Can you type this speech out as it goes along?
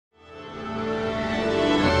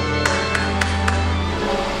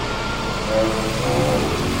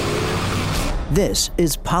This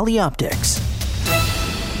is Polyoptics,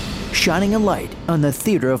 shining a light on the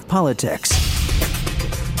theater of politics.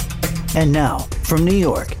 And now, from New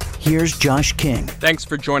York, here's Josh King. Thanks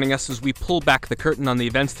for joining us as we pull back the curtain on the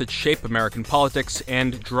events that shape American politics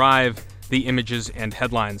and drive the images and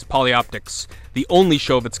headlines. Polyoptics, the only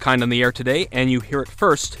show of its kind on the air today, and you hear it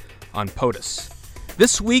first on POTUS.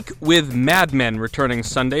 This week, with Mad Men returning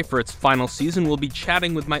Sunday for its final season, we'll be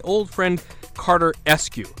chatting with my old friend Carter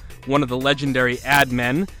Eskew, one of the legendary ad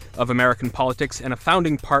men of American politics and a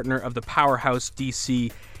founding partner of the powerhouse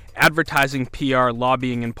D.C. advertising, PR,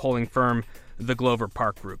 lobbying, and polling firm, the Glover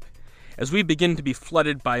Park Group. As we begin to be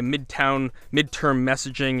flooded by midterm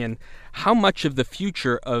messaging and how much of the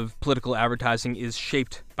future of political advertising is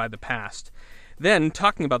shaped by the past. Then,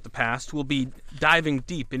 talking about the past, we'll be diving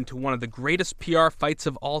deep into one of the greatest PR fights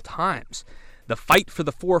of all times, the fight for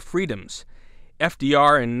the four freedoms.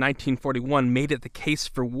 FDR in 1941 made it the case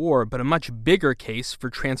for war, but a much bigger case for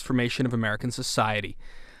transformation of American society.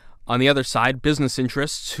 On the other side, business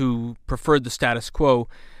interests who preferred the status quo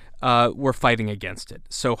were fighting against it.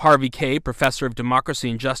 So Harvey Kaye, professor of democracy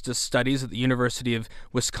and justice studies at the University of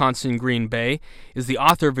Wisconsin-Green Bay, is the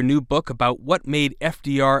author of a new book about what made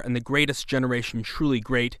FDR and the greatest generation truly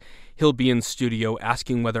great. He'll be in studio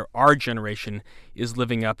asking whether our generation is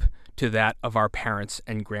living up to that of our parents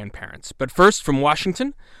and grandparents. But first, from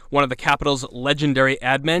Washington, one of the Capitol's legendary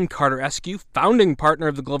ad men, Carter Eskew, founding partner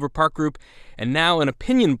of the Glover Park Group, and now an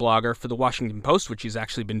opinion blogger for the Washington Post, which he's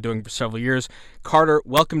actually been doing for several years. Carter,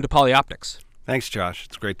 welcome to Polyoptics. Thanks, Josh.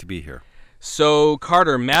 It's great to be here. So,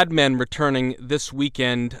 Carter, Mad Men returning this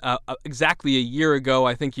weekend. Exactly a year ago,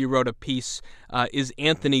 I think you wrote a piece, Is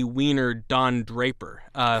Anthony Weiner Don Draper?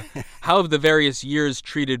 How have the various years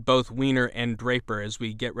treated both Weiner and Draper as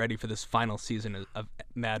we get ready for this final season of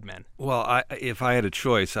Mad Men? Well, if I had a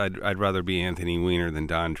choice, I'd rather be Anthony Weiner than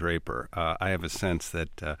Don Draper. I have a sense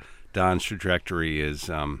that Don's trajectory is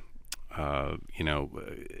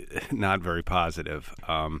not very positive.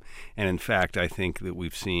 And in fact, I think that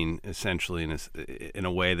we've seen essentially in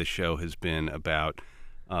a way the show has been about,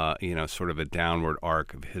 sort of a downward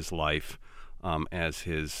arc of his life as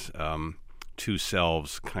his two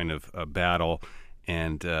selves kind of battle,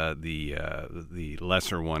 and the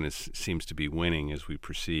lesser one seems to be winning as we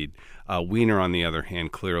proceed. Weiner, on the other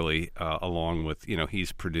hand, clearly, along with,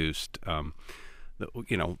 he's produced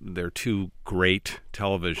there are two great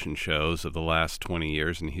television shows of the last 20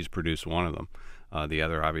 years, and he's produced one of them. The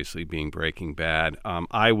other, obviously, being Breaking Bad.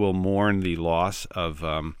 I will mourn the loss of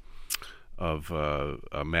Mad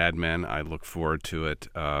Men. I look forward to it.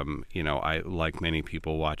 I, like many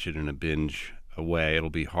people, watch it in a binge way.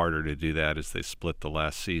 It'll be harder to do that as they split the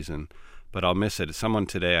last season, but I'll miss it. Someone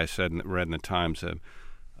today, read in the Times,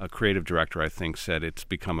 a creative director, I think, said it's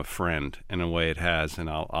become a friend. In a way it has, and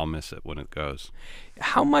I'll miss it when it goes.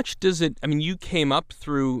 How much does it, you came up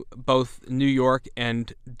through both New York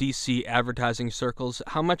and D.C. advertising circles.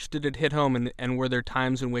 How much did it hit home, and were there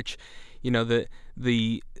times in which,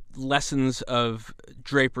 the lessons of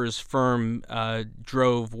Draper's firm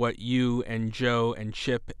drove what you and Joe and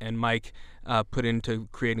Chip and Mike put into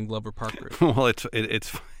creating Glover Park Group? Well, it's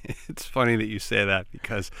funny that you say that,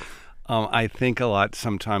 because I think a lot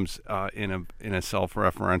sometimes in a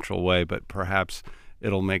self-referential way, but perhaps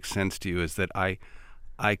it'll make sense to you, is that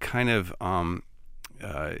I kind of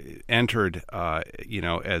entered,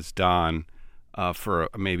 as Don for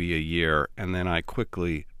maybe a year, and then I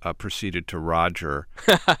quickly proceeded to Roger,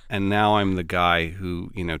 and now I'm the guy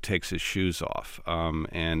who takes his shoes off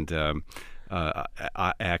and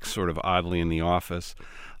acts sort of oddly in the office,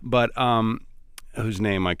 but whose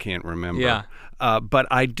name I can't remember. Yeah. But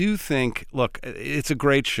I do think, look, it's a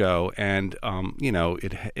great show, and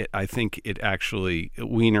I think it actually,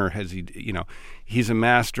 Weiner he's a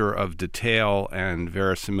master of detail and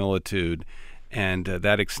verisimilitude, and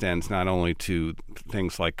that extends not only to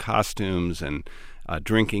things like costumes and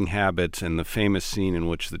drinking habits, and the famous scene in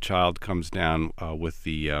which the child comes down with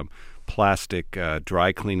the plastic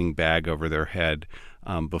dry cleaning bag over their head.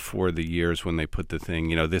 Before the years when they put the thing,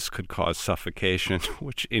 this could cause suffocation,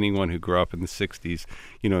 which anyone who grew up in the 60s,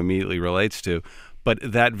 immediately relates to. But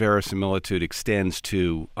that verisimilitude extends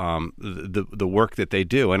to the work that they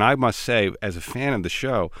do. And I must say, as a fan of the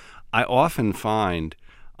show, I often find,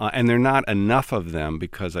 and there are not enough of them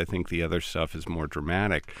because I think the other stuff is more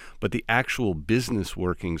dramatic, but the actual business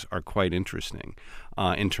workings are quite interesting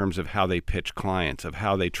in terms of how they pitch clients, of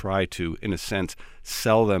how they try to, in a sense,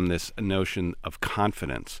 sell them this notion of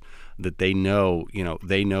confidence that they know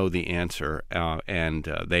the answer,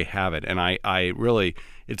 and they have it. And I really,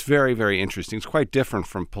 it's very, very interesting. It's quite different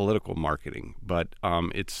from political marketing, but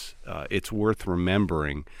it's worth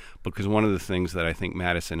remembering, because one of the things that I think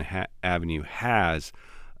Madison Avenue has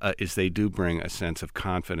is they do bring a sense of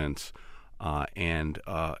confidence, and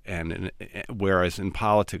whereas in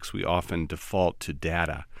politics we often default to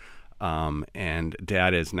data, and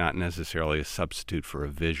data is not necessarily a substitute for a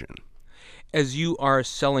vision. As you are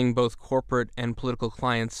selling both corporate and political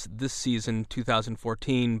clients this season,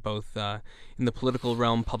 2014, both in the political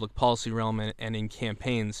realm, public policy realm, and in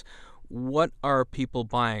campaigns, what are people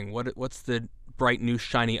buying? What's the bright new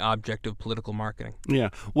shiny object of political marketing? Yeah,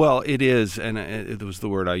 well, it is, and it was the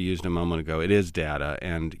word I used a moment ago. It is data,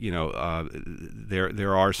 and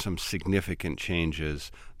there are some significant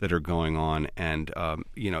changes that are going on, and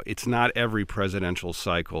it's not every presidential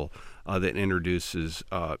cycle that introduces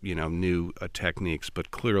new techniques, but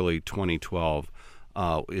clearly 2012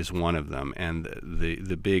 is one of them, and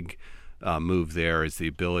the big move there is the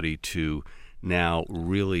ability to now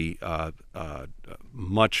really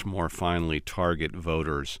much more finely target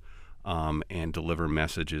voters and deliver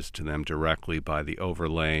messages to them directly by the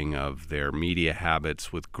overlaying of their media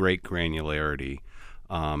habits with great granularity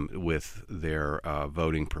with their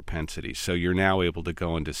voting propensity. So you're now able to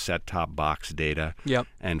go into set-top box data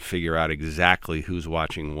and figure out exactly who's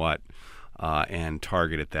watching what and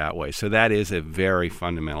target it that way. So that is a very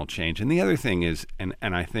fundamental change. And the other thing is, and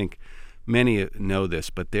I think many know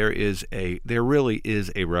this, but there really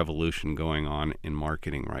is a revolution going on in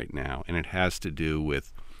marketing right now, and it has to do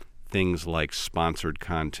with things like sponsored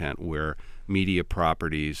content, where media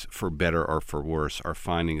properties, for better or for worse, are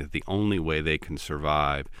finding that the only way they can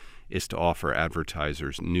survive is to offer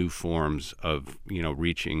advertisers new forms of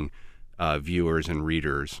reaching viewers and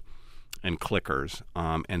readers and clickers,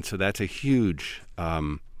 and so that's a huge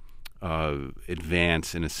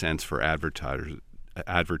advance in a sense for advertisers,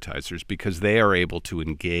 because they are able to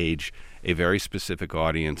engage a very specific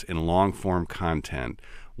audience in long-form content,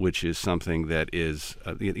 which is something that is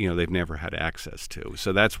they've never had access to.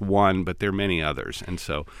 So that's one, but there are many others, and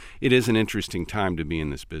so it is an interesting time to be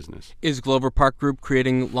in this business. Is Glover Park Group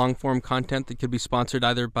creating long-form content that could be sponsored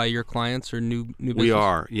either by your clients or new business? We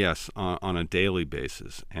are, yes, on a daily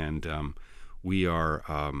basis, and we are.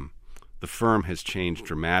 The firm has changed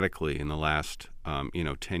dramatically in the last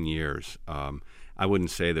 10 years. I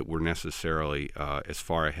wouldn't say that we're necessarily as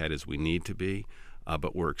far ahead as we need to be,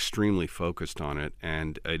 but we're extremely focused on it,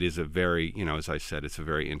 and it is a very, as I said, it's a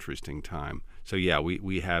very interesting time. So yeah,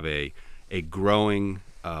 we have a growing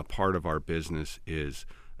part of our business is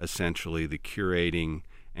essentially the curating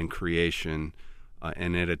and creation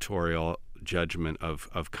and editorial judgment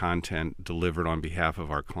of content delivered on behalf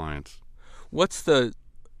of our clients. What's the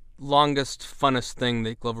longest, funnest thing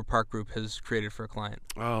that Glover Park Group has created for a client?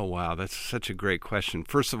 Oh, wow. That's such a great question.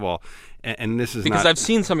 First of all, and this is because I've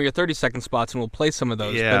seen some of your 30-second spots, and we'll play some of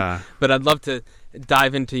those. Yeah. But I'd love to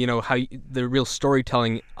dive into, how the real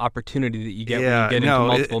storytelling opportunity that you get when you get into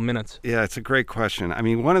multiple minutes. Yeah, it's a great question. I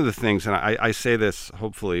mean, one of the things, and I say this,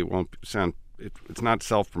 hopefully it won't sound, it's not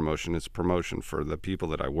self-promotion, it's promotion for the people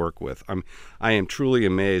that I work with. I am truly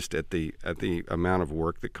amazed at the amount of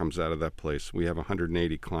work that comes out of that place. We have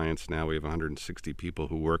 180 clients now. We have 160 people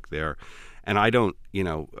who work there. And I don't,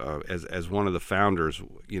 as one of the founders,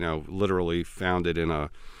 literally founded in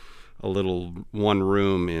a little one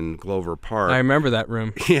room in Glover Park. I remember that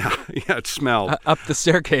room. Yeah, it smelled. Up the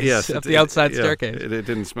staircase, yes, up the outside staircase. It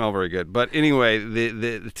didn't smell very good. But anyway,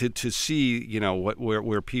 to see,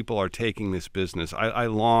 where people are taking this business, I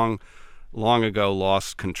long ago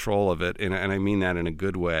lost control of it, and I mean that in a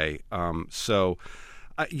good way. I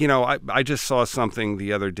just saw something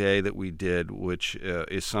the other day that we did, which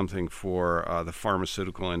is something for the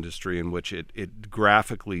pharmaceutical industry, in which it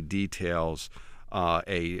graphically details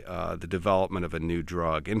the development of a new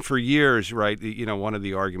drug. And for years, right, one of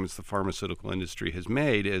the arguments the pharmaceutical industry has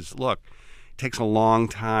made is, look, it takes a long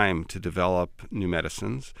time to develop new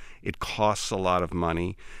medicines. It costs a lot of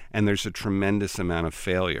money, and there's a tremendous amount of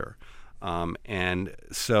failure. And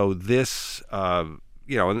so this,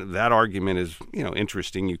 that argument is,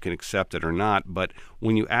 interesting. You can accept it or not. But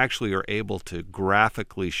when you actually are able to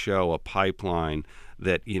graphically show a pipeline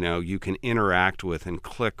that you can interact with and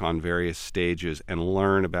click on various stages and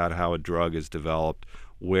learn about how a drug is developed,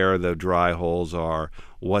 where the dry holes are,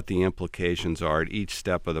 what the implications are at each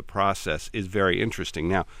step of the process, is very interesting.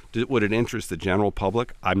 Now, would it interest the general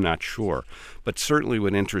public? I'm not sure, but certainly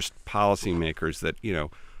would interest policymakers that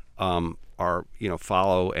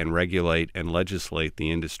follow and regulate and legislate the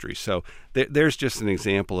industry. So there's just an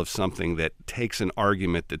example of something that takes an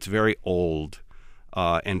argument that's very old,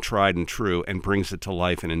 and tried and true, and brings it to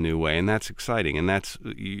life in a new way. And that's exciting. And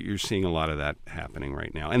you're seeing a lot of that happening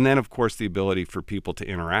right now. And then, of course, the ability for people to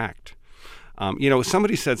interact.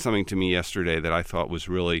 Somebody said something to me yesterday that I thought was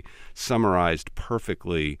really summarized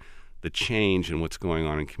perfectly the change in what's going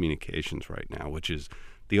on in communications right now, which is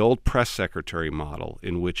the old press secretary model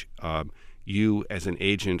in which you, as an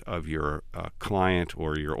agent of your client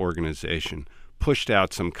or your organization, pushed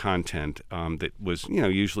out some content that was,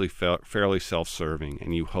 usually fairly self-serving,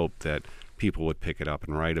 and you hoped that people would pick it up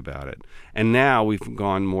and write about it. And now we've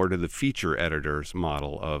gone more to the feature editor's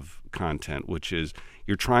model of content, which is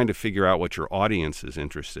you're trying to figure out what your audience is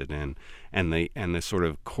interested in, and the sort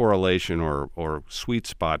of correlation or sweet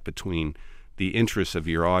spot between the interests of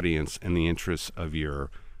your audience and the interests of your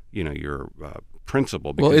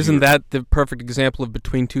principal. Well, isn't that the perfect example of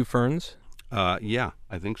Between Two Ferns? Yeah,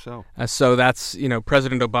 I think so. So that's,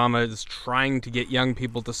 President Obama is trying to get young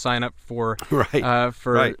people to sign up for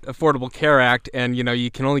Affordable Care Act, and,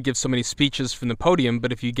 you can only give so many speeches from the podium,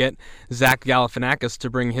 but if you get Zach Galifianakis to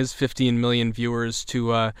bring his 15 million viewers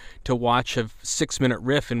to watch a 6-minute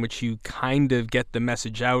riff in which you kind of get the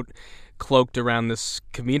message out, cloaked around this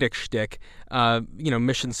comedic shtick,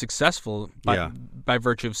 mission successful by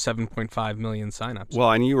virtue of 7.5 million signups.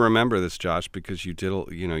 Well, and you remember this, Josh, because you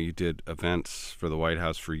did events for the White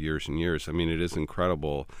House for years and years. I mean, it is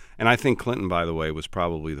incredible. And I think Clinton, by the way, was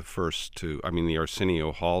probably the first the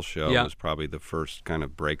Arsenio Hall show was probably the first kind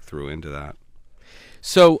of breakthrough into that.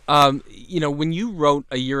 So, when you wrote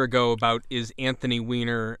a year ago about is Anthony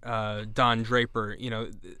Weiner Don Draper,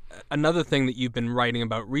 another thing that you've been writing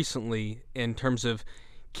about recently in terms of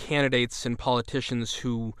candidates and politicians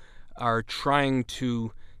who are trying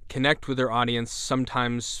to connect with their audience,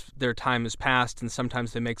 sometimes their time has passed and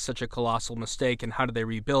sometimes they make such a colossal mistake, and how do they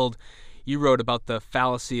rebuild? You wrote about the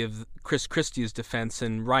fallacy of Chris Christie's defense,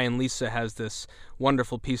 and Ryan Lisa has this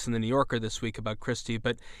wonderful piece in The New Yorker this week about Christie.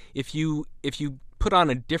 But if you put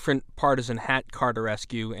on a different partisan hat,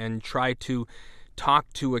 Carter-esque, and try to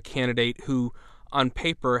talk to a candidate who on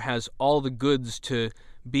paper has all the goods to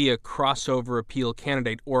be a crossover appeal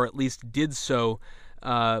candidate, or at least did so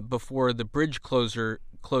before the bridge closure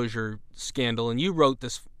scandal, and you wrote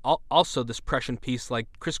this prescient piece like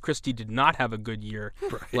Chris Christie did not have a good year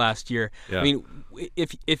last year. Yeah. I mean,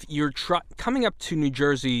 if you're coming up to New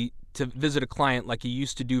Jersey to visit a client like you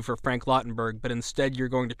used to do for Frank Lautenberg, but instead you're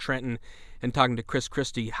going to Trenton and talking to Chris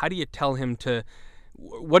Christie, how do you tell him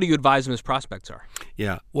what do you advise him his prospects are?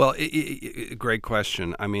 Yeah, well, great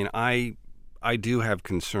question. I mean, I do have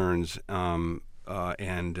concerns, and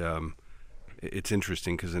it's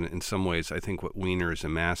interesting because in some ways I think what Weiner is a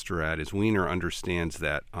master at is Weiner understands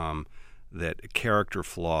that that character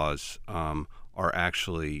flaws are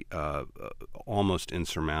actually almost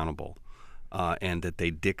insurmountable, and that they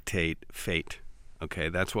dictate fate. Okay,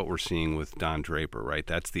 that's what we're seeing with Don Draper, right?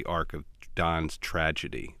 That's the arc of Don's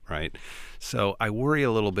tragedy, right? So I worry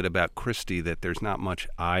a little bit about Christie, that there's not much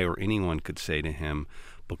I or anyone could say to him,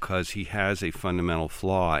 because he has a fundamental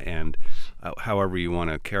flaw, and however you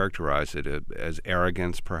want to characterize it, as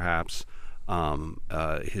arrogance perhaps,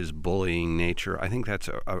 his bullying nature, I think that's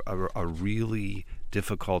a really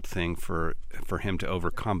difficult thing for him to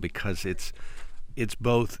overcome, because it's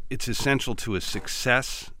essential to his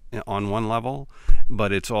success on one level,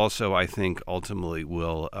 but it's also, I think, ultimately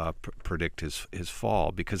will predict his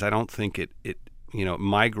fall, because I don't think it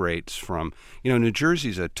migrates from, New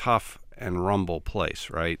Jersey's a tough and rumble place,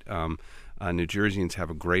 right? New Jerseyans have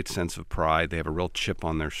a great sense of pride. They have a real chip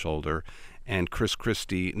on their shoulder. And Chris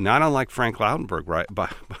Christie, not unlike Frank Lautenberg, right? By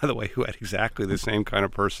the way, who had exactly the same kind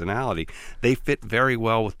of personality, they fit very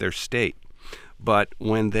well with their state. But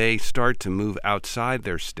when they start to move outside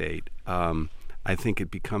their state, I think it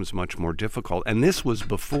becomes much more difficult. And this was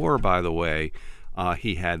before, by the way,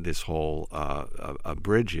 he had this whole a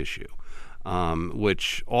bridge issue,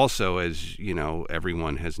 which also, as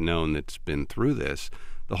everyone has known that's been through this,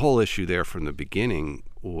 the whole issue there from the beginning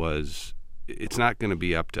was, it's not going to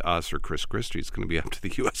be up to us or Chris Christie. It's going to be up to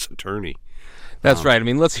the U.S. Attorney. That's right. I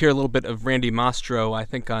mean, let's hear a little bit of Randy Mastro, I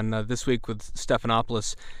think, on This Week with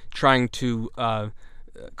Stephanopoulos, trying to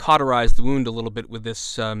cauterize the wound a little bit with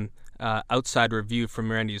this outside review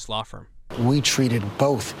from Randy's law firm. We treated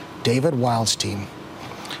both David Wildstein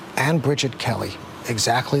and Bridget Kelly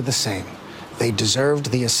exactly the same. They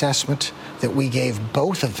deserved the assessment that we gave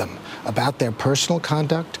both of them about their personal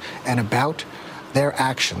conduct and about their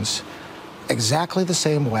actions exactly the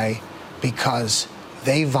same way, because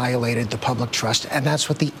they violated the public trust, and that's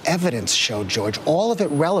what the evidence showed, George. All of it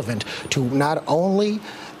relevant to not only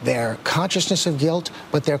their consciousness of guilt,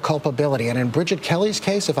 but their culpability. And in Bridget Kelly's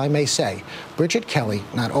case, if I may say, Bridget Kelly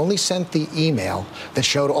not only sent the email that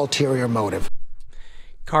showed ulterior motive.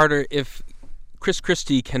 Carter, if Chris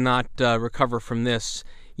Christie cannot recover from this,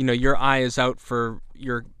 your eye is out for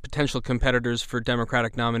your potential competitors for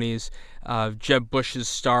Democratic nominees. Jeb Bush's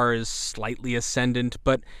star is slightly ascendant,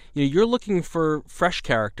 but you're looking for fresh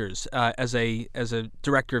characters as a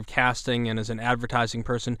director of casting and as an advertising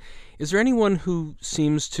person. Is there anyone who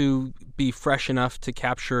seems to be fresh enough to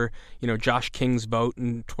capture, Josh King's vote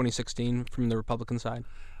in 2016 from the Republican side?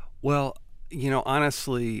 Well,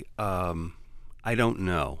 honestly, I don't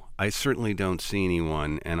know. I certainly don't see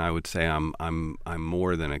anyone, and I would say I'm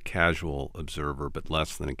more than a casual observer, but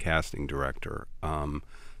less than a casting director.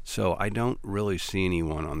 So I don't really see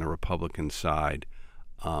anyone on the Republican side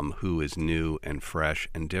who is new and fresh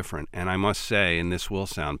and different. And I must say, and this will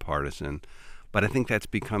sound partisan, but I think that's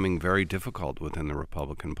becoming very difficult within the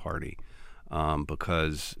Republican Party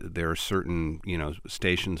because there are certain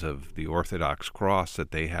stations of the Orthodox cross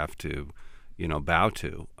that they have to bow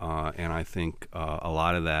to. And I think a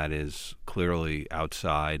lot of that is clearly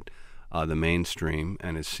outside the mainstream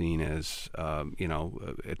and is seen as,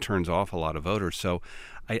 it turns off a lot of voters. So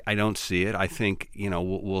I don't see it. I think,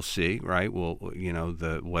 we'll see, right?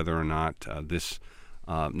 Whether or not this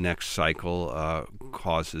next cycle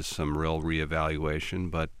causes some real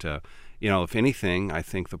reevaluation. But, if anything, I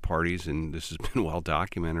think the parties, and this has been well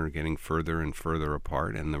documented, are getting further and further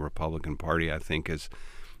apart. And the Republican Party, I think, is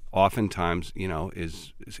oftentimes,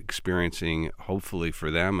 is experiencing, hopefully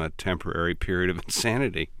for them, a temporary period of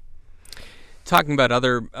insanity. Talking about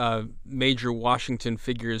other major Washington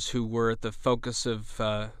figures who were at the focus of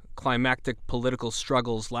climactic political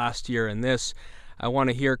struggles last year and this, I want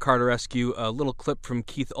to hear, Carter Eskew, a little clip from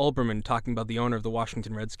Keith Olbermann talking about the owner of the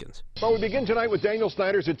Washington Redskins. Well, we begin tonight with Daniel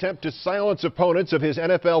Snyder's attempt to silence opponents of his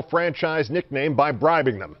NFL franchise nickname by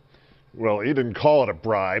bribing them. Well, he didn't call it a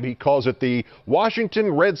bribe. He calls it the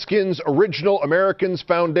Washington Redskins Original Americans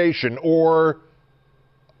Foundation, or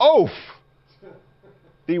OAF.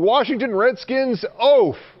 The Washington Redskins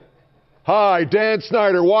OAF. Hi, Dan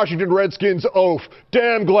Snyder, Washington Redskins OAF.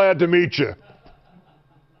 Damn glad to meet you.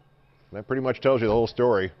 That pretty much tells you the whole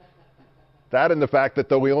story. That and the fact that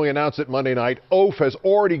though we only announced it Monday night, OAF has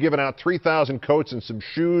already given out 3,000 coats and some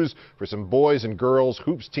shoes for some boys and girls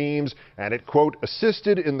hoops teams, and it, quote,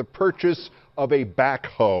 assisted in the purchase of a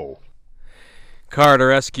backhoe. Carter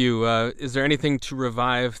Eskew, is there anything to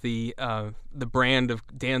revive the brand of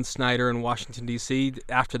Dan Snyder in Washington, D.C.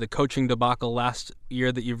 after the coaching debacle last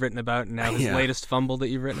year that you've written about and now his latest fumble that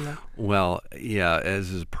you've written about? Well, yeah,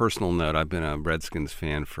 as a personal note, I've been a Redskins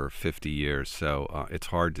fan for 50 years, so it's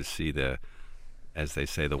hard to see as they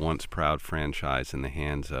say, the once proud franchise in the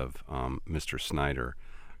hands of Mr. Snyder.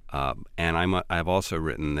 And I've also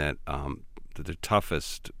written that the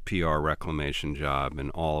toughest PR reclamation job in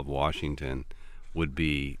all of Washington would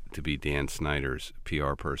be to be Dan Snyder's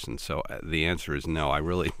PR person. So the answer is no. I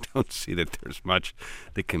really don't see that there's much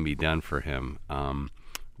that can be done for him.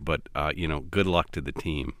 But good luck to the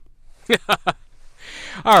team.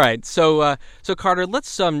 All right, so Carter,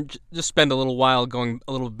 let's just spend a little while going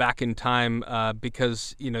a little back in time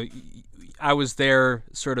because I was there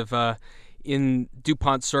sort of in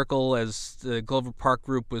DuPont Circle as the Glover Park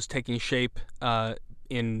Group was taking shape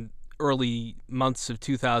in early months of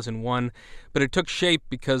 2001, but it took shape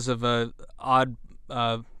because of a odd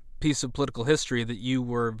piece of political history that you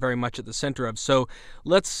were very much at the center of. So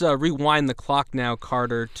let's rewind the clock now,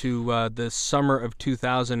 Carter, to the summer of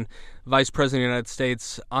 2000. Vice President of the United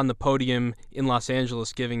States on the podium in Los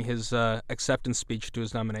Angeles giving his acceptance speech to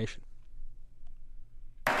his nomination.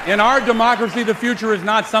 In our democracy, the future is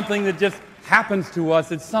not something that just happens to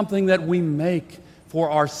us. It's something that we make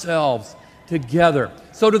for ourselves together.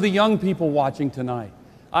 So to the young people watching tonight,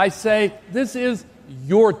 I say this is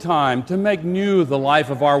your time to make new the life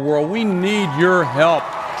of our world. We need your help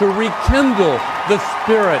to rekindle the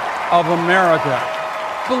spirit of America.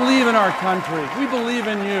 Believe in our country. We believe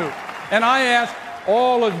in you. And I ask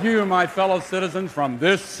all of you, my fellow citizens from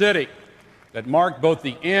this city, that marked both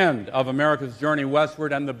the end of America's journey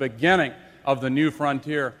westward and the beginning of the new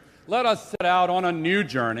frontier, let us set out on a new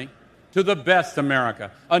journey to the best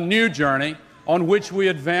America, a new journey on which we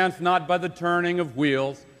advance not by the turning of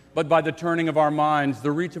wheels, but by the turning of our minds,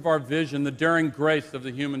 the reach of our vision, the daring grace of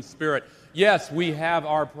the human spirit. Yes, we have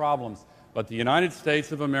our problems, but the United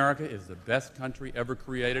States of America is the best country ever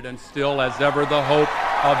created and still, as ever, the hope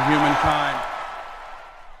of humankind.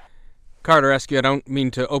 Carter Eskew, I don't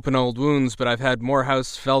mean to open old wounds, but I've had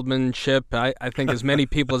Morehouse, Feldman, Chip, I think as many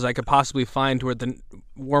people as I could possibly find who were at the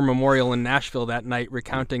War Memorial in Nashville that night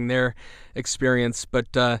recounting their experience.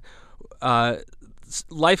 But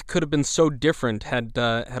life could have been so different had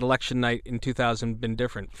election night in 2000 been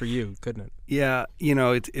different for you, couldn't it? Yeah,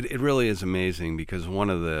 it really is amazing because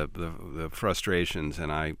one of the frustrations,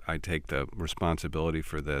 and I take the responsibility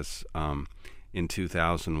for this, in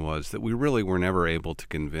 2000 was that we really were never able to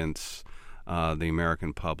convince the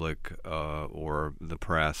American public or the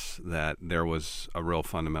press that there was a real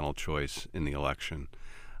fundamental choice in the election.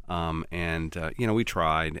 We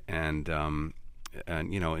tried, and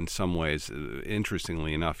in some ways,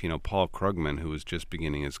 interestingly enough, Paul Krugman, who was just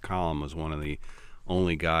beginning his column, was one of the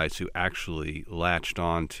only guys who actually latched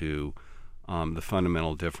on to the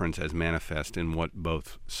fundamental difference as manifest in what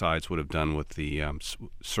both sides would have done with the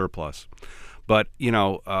surplus. But,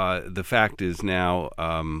 the fact is now,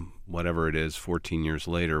 whatever it is, 14 years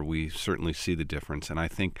later, we certainly see the difference. And I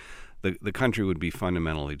think the country would be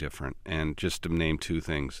fundamentally different. And just to name two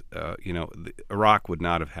things, Iraq would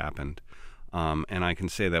not have happened. And I can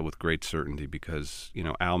say that with great certainty because,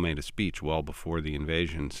 Al made a speech well before the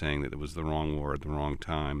invasion saying that it was the wrong war at the wrong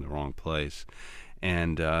time, the wrong place.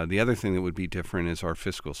 And the other thing that would be different is our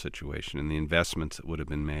fiscal situation and the investments that would have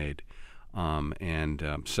been made. So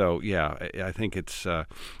I think it's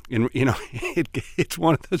it's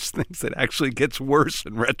one of those things that actually gets worse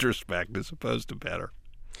in retrospect as opposed to better.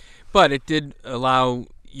 But it did allow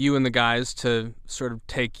you and the guys to sort of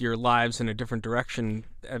take your lives in a different direction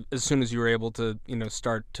as soon as you were able to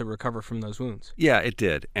start to recover from those wounds. Yeah, it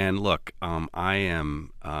did. And look, I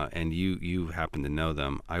am, and you happen to know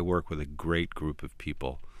them. I work with a great group of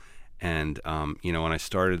people. And, when I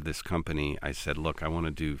started this company, I said, look, I want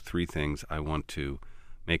to do three things. I want to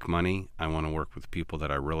make money, I want to work with people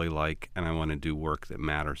that I really like, and I want to do work that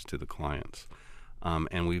matters to the clients.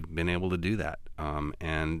 And we've been able to do that.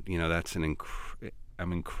 That's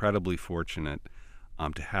I'm incredibly fortunate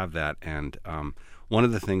to have that. And one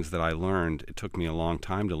of the things that I learned, it took me a long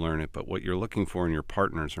time to learn it, but what you're looking for in your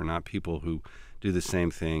partners are not people who do the same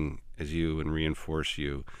thing as you and reinforce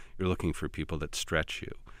you. You're looking for people that stretch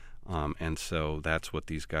you. And so that's what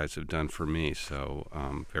these guys have done for me. So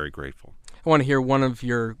I'm very grateful. I want to hear one of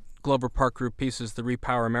your Glover Park Group pieces, the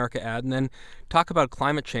Repower America ad, and then talk about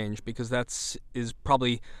climate change, because is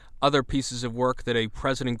probably other pieces of work that a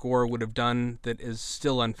President Gore would have done that is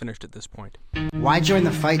still unfinished at this point. Why join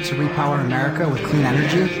the fight to repower America with clean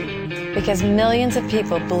energy? Because millions of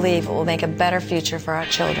people believe it will make a better future for our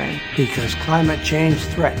children. Because climate change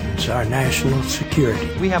threatens our national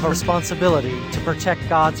security. We have a responsibility to protect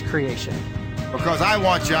God's creation. Because I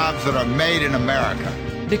want jobs that are made in America.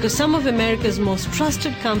 Because some of America's most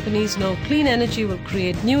trusted companies know clean energy will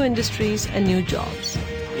create new industries and new jobs.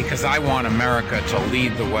 Because I want America to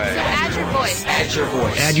lead the way. So add your voice. Add your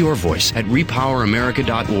voice. Add your voice at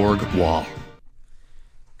repoweramerica.org wall.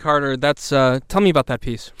 Carter, that's tell me about that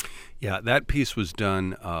piece. Yeah, that piece was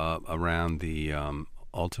done around the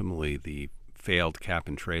ultimately the failed cap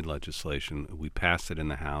and trade legislation. We passed it in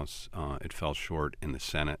the House. It fell short in the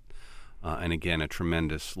Senate. And again, a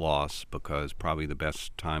tremendous loss, because probably the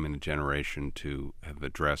best time in a generation to have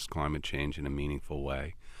addressed climate change in a meaningful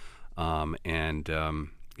way.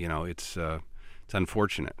 It's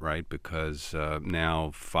unfortunate, right? Because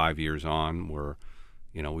now 5 years on,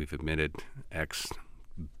 we've emitted X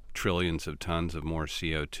trillions of tons of more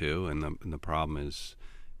CO2, and the problem is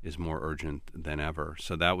more urgent than ever.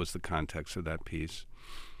 So that was the context of that piece.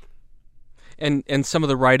 And some of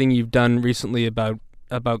the writing you've done recently about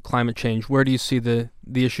climate change, where do you see the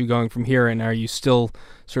issue going from here? And are you still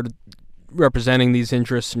sort of representing these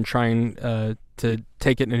interests and trying to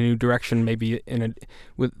take it in a new direction, maybe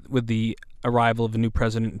with the arrival of a new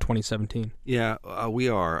president in 2017? Yeah, we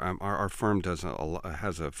are. Our firm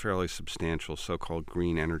has a fairly substantial so-called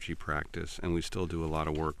green energy practice, and we still do a lot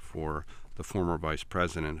of work for the former vice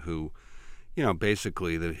president, who,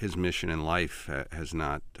 basically his mission in life has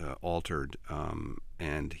not altered,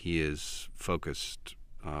 and he is focused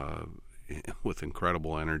with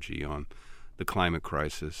incredible energy on the climate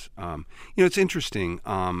crisis. It's interesting.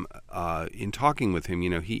 In talking with him,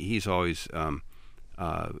 he's always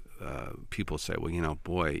people say, well,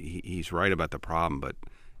 boy, he's right about the problem, but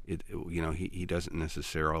he doesn't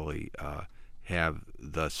necessarily have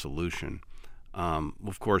the solution.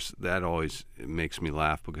 Of course, that always makes me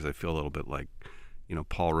laugh, because I feel a little bit like,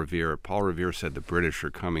 Paul Revere. Paul Revere said the British are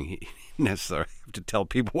coming. He didn't necessarily have to tell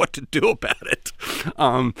people what to do about it.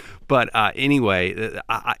 But anyway,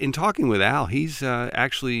 in talking with Al, he's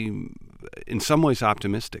actually in some ways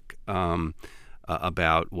optimistic.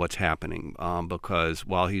 about what's happening, because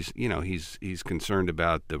while he's concerned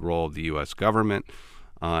about the role of the U.S. government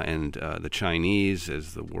and the Chinese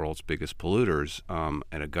as the world's biggest polluters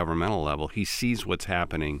at a governmental level, he sees what's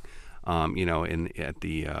happening, at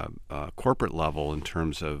the corporate level in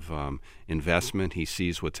terms of investment. He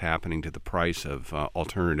sees what's happening to the price of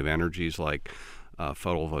alternative energies like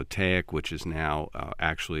photovoltaic, which is now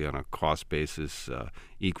actually on a cost basis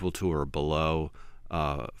equal to or below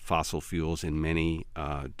fossil fuels in many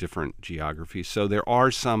different geographies. So there are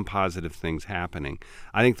some positive things happening.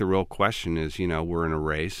 I think the real question is, we're in a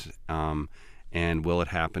race, and will it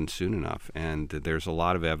happen soon enough? And there's a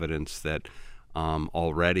lot of evidence that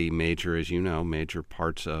already major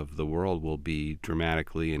parts of the world will be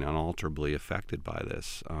dramatically and unalterably affected by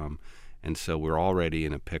this. And so we're already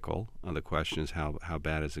in a pickle. The question is, how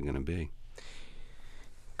bad is it going to be?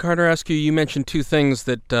 Carter Askew, you mentioned two things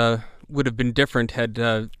that would have been different had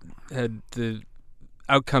the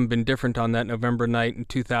outcome been different on that November night in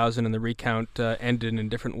 2000 and the recount ended in a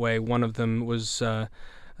different way. One of them was the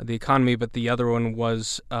economy, but the other one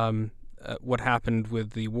was what happened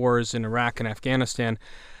with the wars in Iraq and Afghanistan.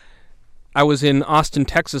 I was in Austin,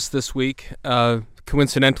 Texas this week,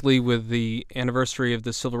 coincidentally with the anniversary of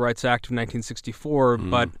the Civil Rights Act of 1964,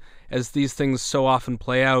 but as these things so often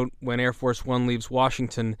play out, when Air Force One leaves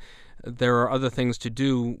Washington, there are other things to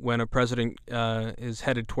do when a president is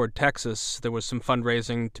headed toward Texas. There was some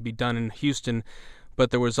fundraising to be done in Houston,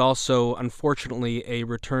 but there was also, unfortunately, a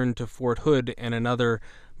return to Fort Hood and another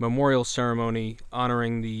memorial ceremony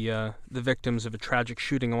honoring the victims of a tragic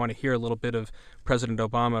shooting. I want to hear a little bit of President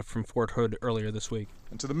Obama from Fort Hood earlier this week.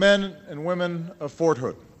 And to the men and women of Fort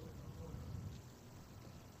Hood,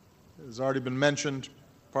 it has already been mentioned,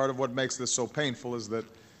 part of what makes this so painful is that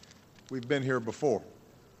we've been here before.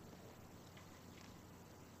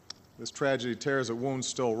 This tragedy tears at wounds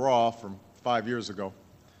still raw from 5 years ago.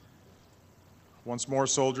 Once more,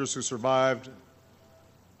 soldiers who survived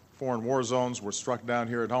foreign war zones were struck down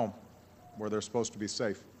here at home, where they're supposed to be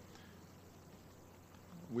safe.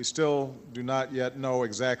 We still do not yet know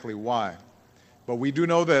exactly why, but we do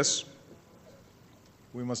know this: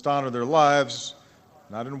 we must honor their lives,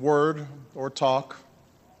 not in word or talk,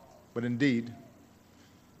 but in deed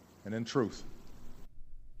and in truth.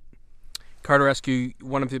 Carter Askew,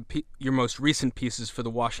 one of your most recent pieces for the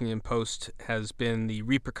Washington Post has been the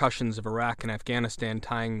repercussions of Iraq and Afghanistan,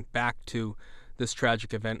 tying back to this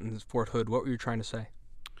tragic event in Fort Hood. What were you trying to say?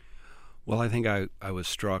 Well, I think I was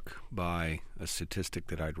struck by a statistic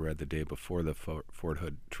that I'd read the day before the Fort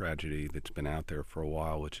Hood tragedy that's been out there for a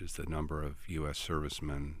while, which is the number of U.S.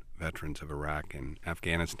 servicemen, veterans of Iraq and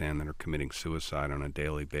Afghanistan that are committing suicide on a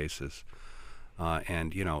daily basis.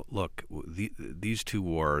 Look, these two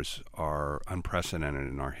wars are unprecedented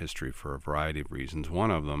in our history for a variety of reasons. One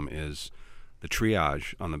of them is the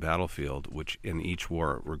triage on the battlefield, which in each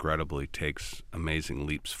war regrettably takes amazing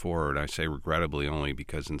leaps forward. I say regrettably only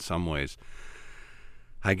because in some ways,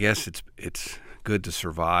 I guess it's good to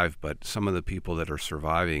survive, but some of the people that are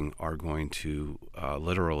surviving are going to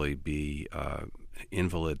literally be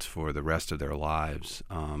invalids for the rest of their lives.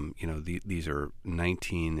 These are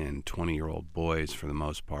 19 and 20-year-old boys for the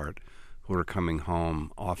most part who are coming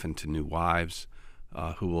home often to new wives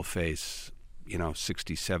who will face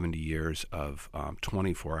 60, 70 years of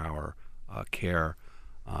 24-hour care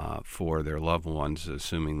for their loved ones,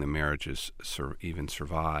 assuming the marriages even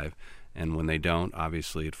survive. And when they don't,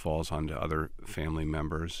 obviously it falls onto other family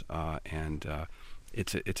members,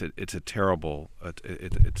 it's a terrible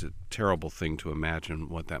thing to imagine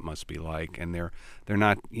what that must be like. And they're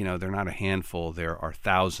not a handful. There are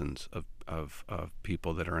thousands of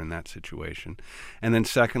people that are in that situation. And then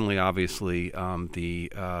secondly, obviously,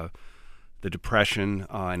 the depression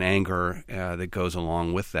and anger that goes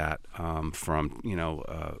along with that from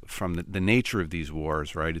the nature of these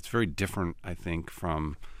wars, right? It's very different, I think,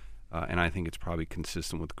 from and I think it's probably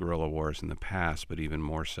consistent with guerrilla wars in the past, but even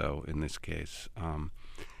more so in this case.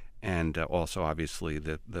 And also, obviously,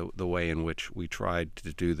 the way in which we tried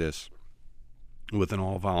to do this with an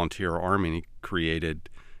all-volunteer army created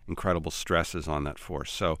incredible stresses on that force.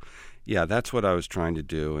 So, yeah, that's what I was trying to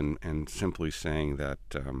do, and simply saying that,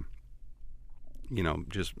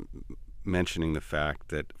 just mentioning the fact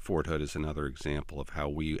that Fort Hood is another example of how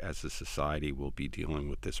we as a society will be dealing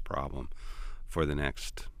with this problem for the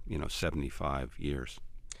next 75 years.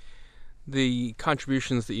 The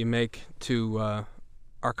contributions that you make to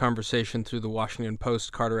our conversation through the Washington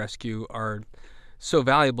Post, Carter Askew, are so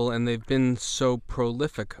valuable, and they've been so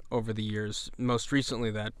prolific over the years. Most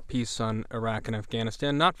recently, that piece on Iraq and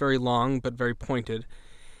Afghanistan, not very long, but very pointed.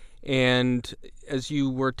 And as you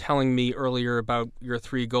were telling me earlier about your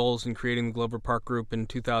 3 goals in creating the Glover Park Group in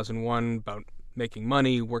 2001, about making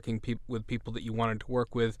money, working with people that you wanted to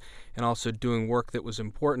work with, and also doing work that was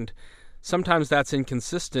important, sometimes that's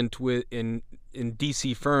inconsistent with in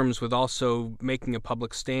DC firms with also making a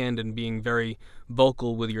public stand and being very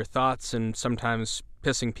vocal with your thoughts and sometimes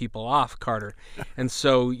pissing people off, Carter. And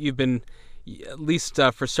so you've been, at least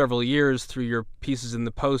for several years through your pieces in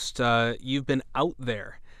the Post, you've been out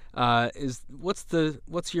there.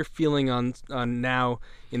 What's your feeling on now,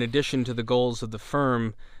 in addition to the goals of the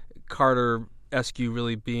firm, Carter Eskew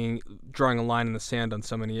really drawing a line in the sand on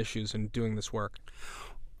so many issues and doing this work?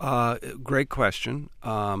 Great question.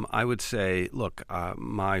 I would say, look,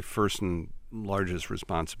 my first and largest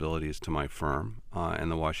responsibility is to my firm,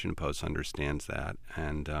 and the Washington Post understands that.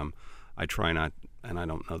 And I try not, and I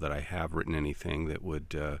don't know that I have written anything that would,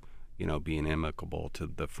 be inimical to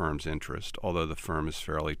the firm's interest. Although the firm is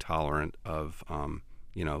fairly tolerant of,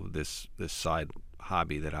 this side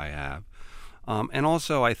hobby that I have. And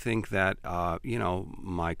also, I think that,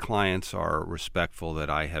 my clients are respectful that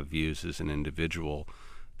I have views as an individual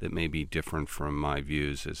that may be different from my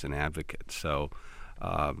views as an advocate. So,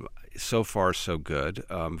 so far, so good.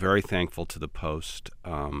 Very thankful to the Post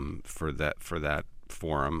for that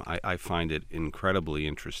forum. I find it incredibly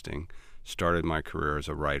interesting. Started my career as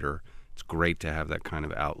a writer. It's great to have that kind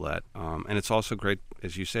of outlet. And it's also great,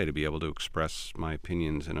 as you say, to be able to express my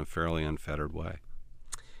opinions in a fairly unfettered way.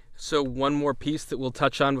 So one more piece that we'll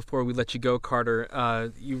touch on before we let you go,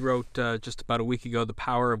 Carter. You wrote just about a week ago, The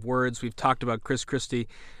Power of Words. We've talked about Chris Christie,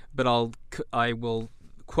 but I will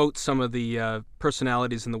quote some of the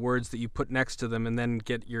personalities and the words that you put next to them and then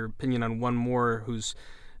get your opinion on one more whose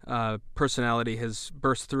personality has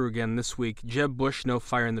burst through again this week. Jeb Bush, no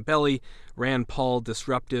fire in the belly. Rand Paul,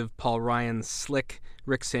 disruptive. Paul Ryan, slick.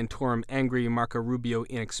 Rick Santorum, angry. Marco Rubio,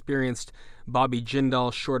 inexperienced. Bobby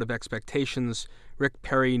Jindal, short of expectations. Rick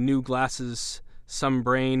Perry, new glasses, same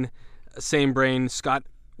brain. Scott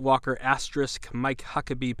Walker, asterisk. Mike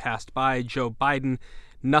Huckabee, passed by. Joe Biden,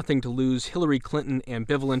 nothing to lose. Hillary Clinton,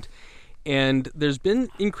 ambivalent. And there's been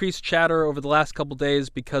increased chatter over the last couple days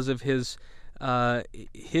because of his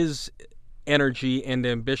energy and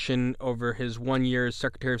ambition over his 1 year as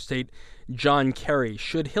Secretary of State, John Kerry.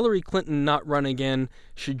 Should Hillary Clinton not run again?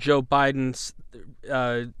 Should Joe Biden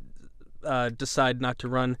decide not to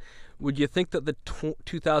run? Would you think that the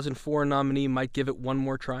 2004 nominee might give it one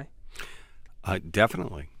more try?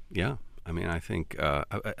 Definitely, yeah. I mean, I think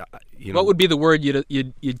What would be the word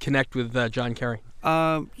you'd connect with John Kerry?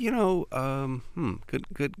 Good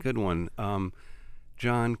one.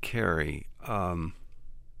 John Kerry. I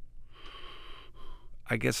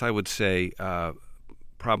guess I would say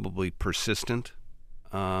probably persistent.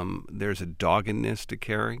 There's a doggedness to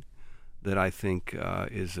Kerry that I think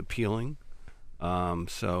is appealing. And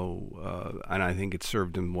I think it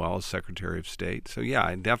served him well as Secretary of State. So, yeah,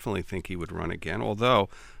 I definitely think he would run again. Although,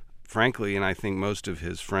 frankly, and I think most of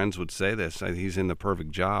his friends would say this, he's in the perfect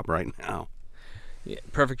job right now. Yeah,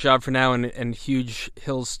 perfect job for now, and huge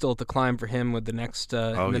hills still to climb for him with the next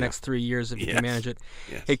next 3 years if he can manage it.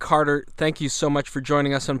 Yes. Hey, Carter, thank you so much for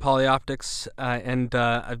joining us on Polyoptics, and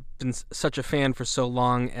I've been such a fan for so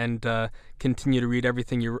long, and continue to read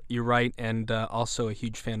everything you write, and also a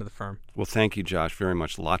huge fan of the firm. Well, thank you, Josh, very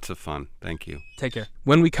much. Lots of fun. Thank you. Take care.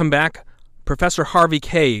 When we come back, Professor Harvey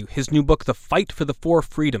Kaye, his new book, The Fight for the Four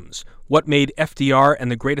Freedoms, What Made FDR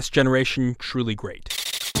and the Greatest Generation Truly Great.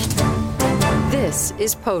 This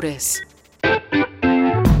is POTUS.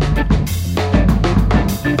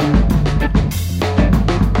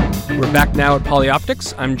 We're back now at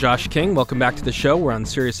Polyoptics. I'm Josh King. Welcome back to the show. We're on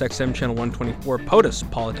SiriusXM Channel 124, POTUS,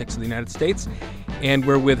 Politics of the United States. And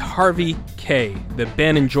we're with Harvey Kaye, the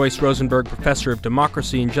Ben and Joyce Rosenberg Professor of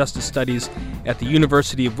Democracy and Justice Studies at the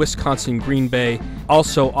University of Wisconsin-Green Bay,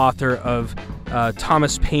 also author of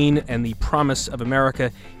Thomas Paine and the Promise of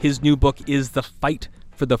America. His new book is The Fight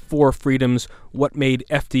for the Four Freedoms, What Made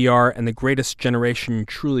FDR and the Greatest Generation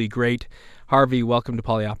Truly Great. Harvey, welcome to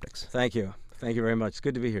Polyoptics. Thank you. Thank you very much. It's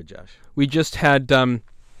good to be here, Josh. We just had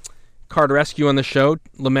Carter Eskew on the show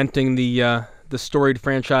lamenting the storied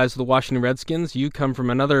franchise of the Washington Redskins. You come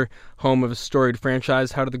from another home of a storied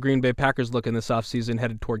franchise. How do the Green Bay Packers look in this offseason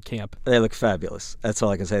headed toward camp? They look fabulous. That's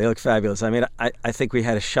all I can say. They look fabulous. I mean, I think we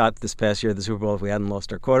had a shot this past year at the Super Bowl if we hadn't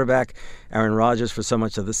lost our quarterback, Aaron Rodgers, for so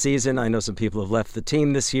much of the season. I know some people have left the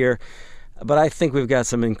team this year. But I think we've got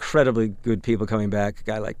some incredibly good people coming back. A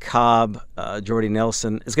guy like Cobb, Jordy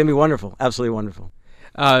Nelson. It's going to be wonderful. Absolutely wonderful.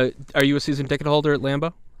 Are you a season ticket holder at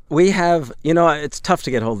Lambeau? We have, it's tough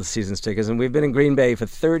to get hold of season tickets, and we've been in Green Bay for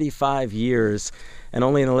 35 years, and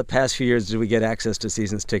only in the past few years did we get access to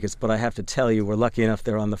seasons tickets. But I have to tell you, we're lucky enough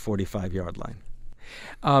they're on the 45-yard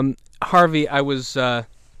line. Harvey, I was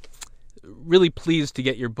really pleased to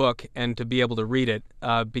get your book and to be able to read it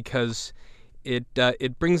because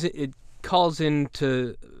it calls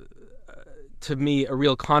into to me a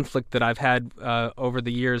real conflict that I've had over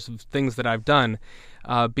the years of things that I've done,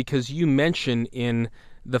 because you mention in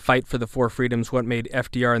The Fight for the Four Freedoms what made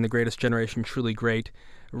FDR and the Greatest Generation truly great,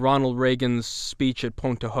 Ronald Reagan's speech at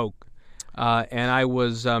Pointe du Hoc. And I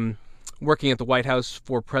was working at the White House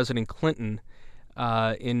for President Clinton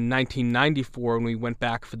in 1994 when we went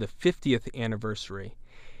back for the 50th anniversary.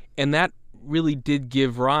 And that really did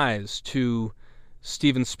give rise to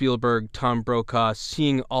Steven Spielberg, Tom Brokaw,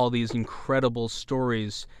 seeing all these incredible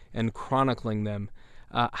stories and chronicling them.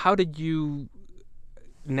 How did you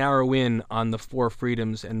narrow in on the Four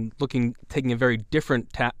Freedoms and taking a very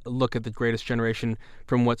different look at the Greatest Generation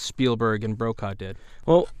from what Spielberg and Brokaw did?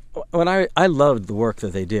 Well, when I loved the work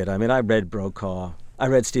that they did. I mean, I read Brokaw. I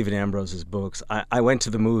read Stephen Ambrose's books. I went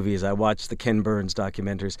to the movies. I watched the Ken Burns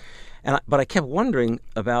documentaries. But I kept wondering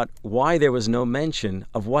about why there was no mention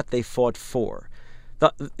of what they fought for.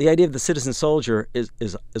 The idea of the citizen soldier is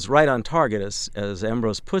right on target, as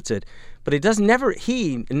Ambrose puts it, but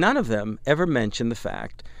none of them ever mentioned the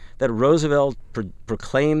fact that Roosevelt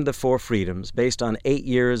proclaimed the Four Freedoms based on 8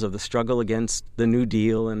 years of the struggle against the New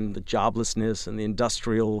Deal and the joblessness and the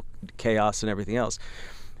industrial chaos and everything else.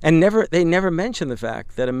 And they never mentioned the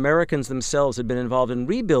fact that Americans themselves had been involved in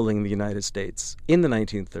rebuilding the United States in the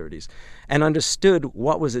 1930s and understood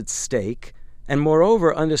what was at stake, and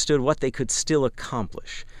moreover understood what they could still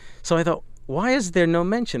accomplish. So I thought, why is there no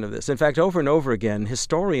mention of this? In fact, over and over again,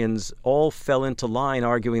 historians all fell into line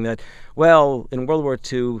arguing that, well, in World War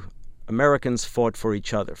II, Americans fought for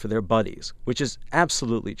each other, for their buddies, which is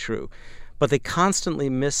absolutely true. But they constantly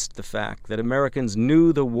missed the fact that Americans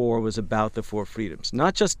knew the war was about the Four Freedoms,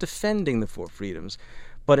 not just defending the Four Freedoms,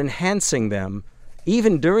 but enhancing them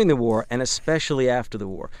even during the war and especially after the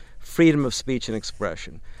war. Freedom of speech and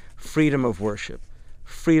expression, freedom of worship,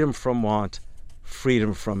 freedom from want,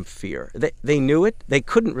 freedom from fear. They knew it. They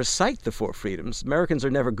couldn't recite the Four Freedoms. Americans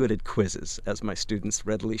are never good at quizzes, as my students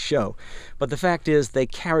readily show. But the fact is they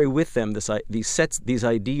carry with them these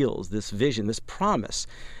ideals, this vision, this promise.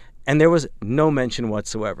 And there was no mention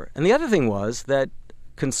whatsoever. And the other thing was that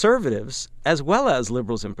conservatives, as well as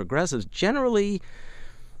liberals and progressives, generally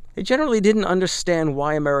didn't understand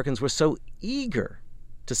why Americans were so eager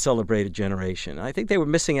to celebrate a generation. I think they were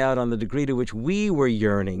missing out on the degree to which we were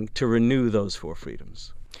yearning to renew those Four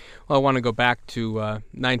Freedoms. Well, I want to go back to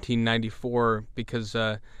 1994 because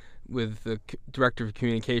with the Director of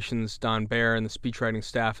Communications, Don Baer, and the speechwriting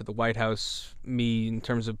staff at the White House, me, in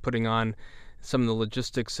terms of putting on some of the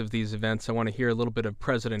logistics of these events, I want to hear a little bit of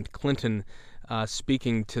President Clinton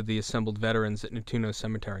speaking to the assembled veterans at Nettuno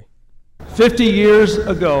Cemetery. 50 years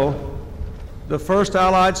ago, the first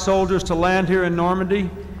Allied soldiers to land here in Normandy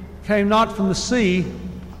came not from the sea,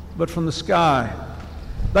 but from the sky.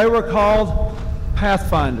 They were called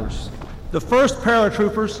Pathfinders, the first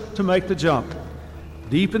paratroopers to make the jump.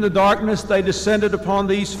 Deep in the darkness, they descended upon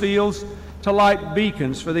these fields to light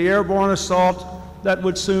beacons for the airborne assault that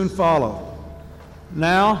would soon follow.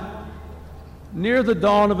 Now, near the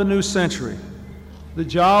dawn of a new century, the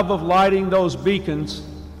job of lighting those beacons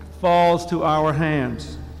falls to our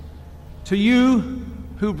hands. To you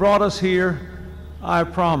who brought us here, I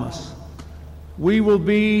promise, we will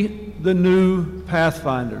be the new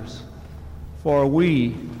Pathfinders, for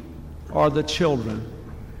we are the children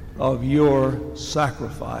of your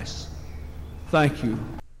sacrifice. Thank you.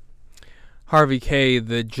 Harvey Kaye,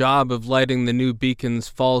 the job of lighting the new beacons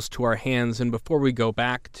falls to our hands. And before we go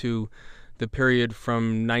back to the period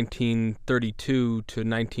from 1932 to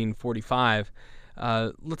 1945,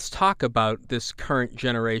 let's talk about this current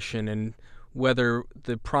generation and whether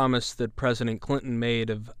the promise that President Clinton made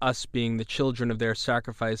of us being the children of their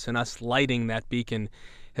sacrifice and us lighting that beacon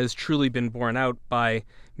has truly been borne out by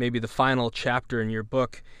maybe the final chapter in your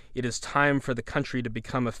book. It is time for the country to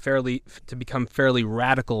become fairly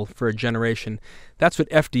radical for a generation. That's what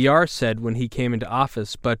FDR said when he came into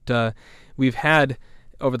office. But we've had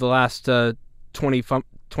over the last 20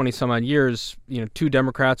 some odd years, 2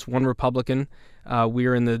 Democrats, 1 Republican. We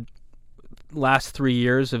are in the last 3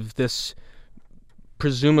 years of this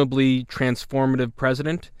presumably transformative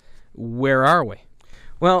president. Where are we?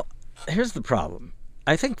 Well, here's the problem.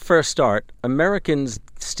 I think for a start, Americans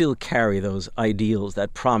still carry those ideals,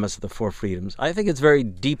 that promise of the Four Freedoms. I think it's very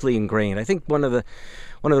deeply ingrained. I think one of the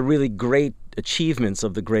really great achievements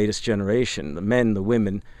of the Greatest Generation, the men, the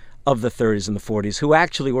women, of the 30s and the 40s, who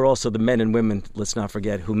actually were also the men and women, let's not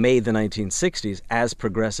forget, who made the 1960s as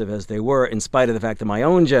progressive as they were, in spite of the fact that my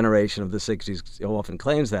own generation of the 60s often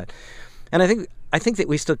claims that. And I think that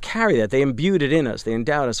we still carry that. They imbued it in us. They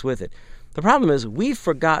endowed us with it. The problem is we've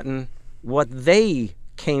forgotten what they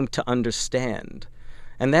came to understand.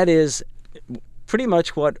 And that is pretty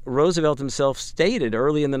much what Roosevelt himself stated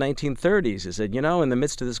early in the 1930s. He said, in the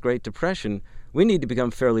midst of this Great Depression, we need to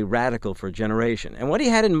become fairly radical for a generation. And what he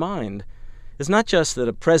had in mind is not just that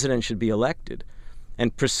a president should be elected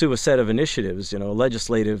and pursue a set of initiatives,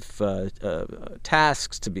 legislative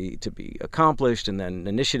tasks to be accomplished and then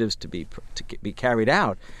initiatives to be carried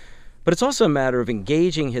out, but it's also a matter of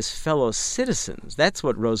engaging his fellow citizens. That's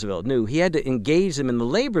what Roosevelt knew. He had to engage them in the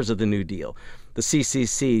labors of the New Deal, the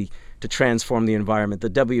CCC to transform the environment, the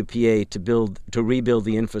WPA to rebuild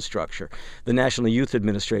the infrastructure, the National Youth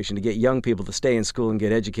Administration to get young people to stay in school and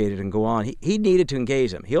get educated and go on. He needed to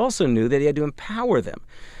engage them. He also knew that he had to empower them.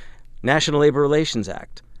 National Labor Relations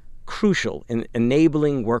Act, crucial in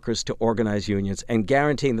enabling workers to organize unions and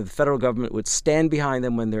guaranteeing that the federal government would stand behind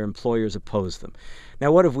them when their employers opposed them.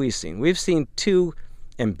 Now, what have we seen? We've seen two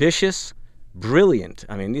ambitious, brilliant,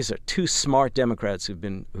 these are two smart Democrats who've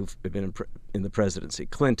been in the presidency,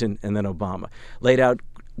 Clinton and then Obama, laid out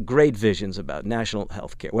great visions about national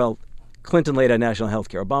health care. Well, Clinton laid out national health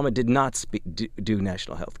care. Obama did not do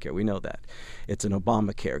national health care. We know that. It's an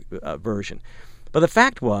Obamacare version. But the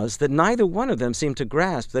fact was that neither one of them seemed to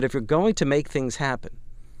grasp that if you're going to make things happen,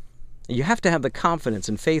 you have to have the confidence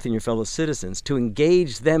and faith in your fellow citizens to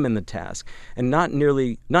engage them in the task and not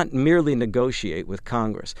merely negotiate with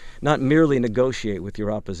Congress, not merely negotiate with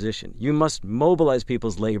your opposition. You must mobilize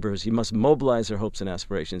people's labors. You must mobilize their hopes and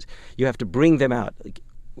aspirations. You have to bring them out.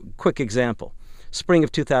 Quick example. Spring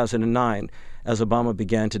of 2009, as Obama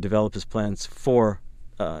began to develop his plans for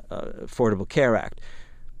Affordable Care Act,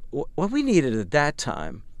 what we needed at that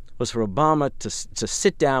time was for Obama to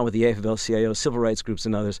sit down with the AFL-CIO, civil rights groups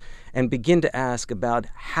and others, and begin to ask about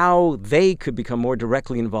how they could become more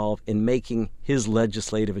directly involved in making his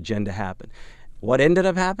legislative agenda happen. What ended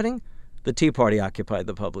up happening? The Tea Party occupied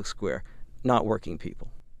the public square, not working people.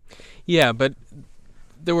 Yeah, but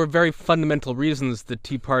there were very fundamental reasons the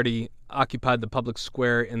Tea Party occupied the public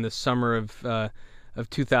square in the summer of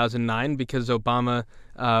 2009, because Obama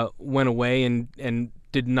went away and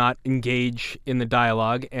did not engage in the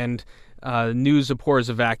dialogue, and news abhors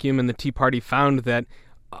a vacuum, and the Tea Party found that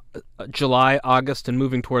July, August, and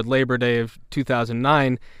moving toward Labor Day of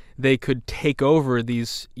 2009, they could take over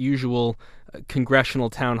these usual congressional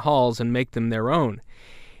town halls and make them their own.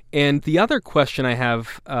 And the other question I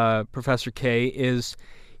have, Professor Kaye, is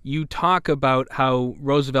you talk about how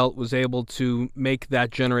Roosevelt was able to make that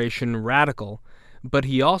generation radical, but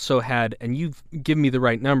he also had, and you give me the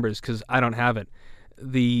right numbers because I don't have it,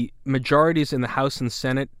 the majorities in the House and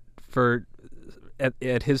Senate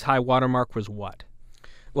at his high watermark was what?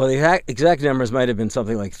 Well, the exact numbers might have been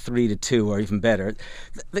something like 3-2 or even better.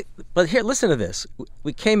 But here, listen to this.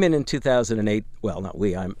 We came in 2008. Well, not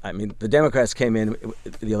we. The Democrats came in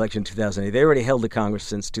the election in 2008. They already held the Congress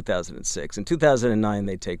since 2006. In 2009,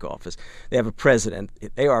 they take office. They have a president.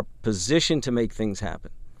 They are positioned to make things happen.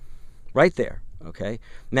 Right there, okay?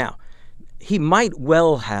 Now, he might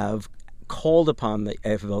well have called upon the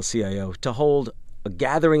AFL-CIO to hold a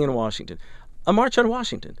gathering in Washington, a march on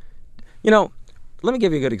Washington. Let me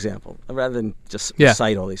give you a good example, rather than just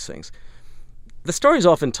cite all these things. The story is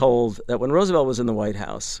often told that when Roosevelt was in the White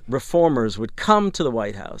House, reformers would come to the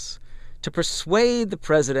White House to persuade the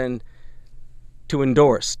president to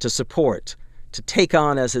endorse, to support, to take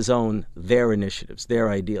on as his own their initiatives,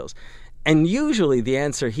 their ideals. And usually the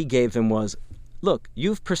answer he gave them was, look,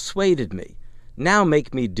 you've persuaded me. Now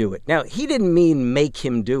make me do it. Now, he didn't mean make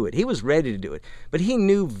him do it. He was ready to do it. But he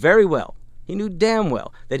knew very well, he knew damn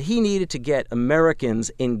well, that he needed to get Americans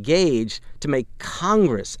engaged to make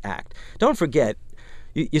Congress act. Don't forget,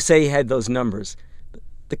 you say he had those numbers.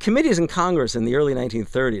 The committees in Congress in the early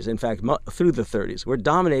 1930s, in fact, through the 30s, were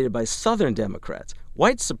dominated by Southern Democrats,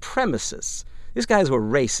 white supremacists. These guys were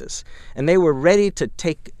racist, and they were ready to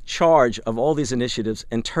take charge of all these initiatives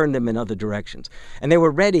and turn them in other directions. And they were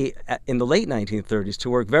ready in the late 1930s to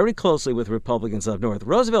work very closely with Republicans up north.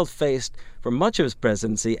 Roosevelt faced, for much of his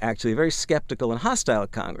presidency, actually a very skeptical and hostile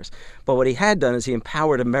Congress. But what he had done is he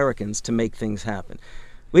empowered Americans to make things happen.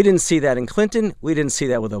 We didn't see that in Clinton. We didn't see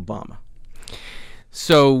that with Obama.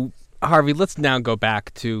 So, Harvey, let's now go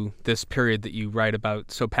back to this period that you write about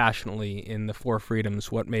so passionately in The Four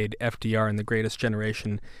Freedoms, what made FDR and the Greatest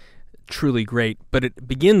Generation truly great. But it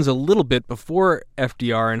begins a little bit before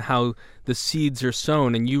FDR and how the seeds are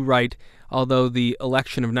sown. And you write, although the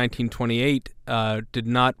election of 1928 did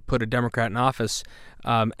not put a Democrat in office,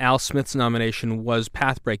 Al Smith's nomination was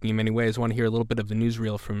path-breaking in many ways. I want to hear a little bit of the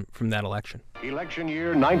newsreel from that election. Election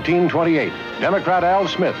year 1928. Democrat Al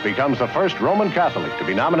Smith becomes the first Roman Catholic to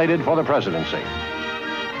be nominated for the presidency.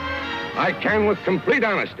 I can, with complete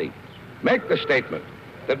honesty, make the statement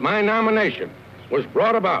that my nomination was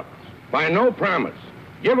brought about by no promise,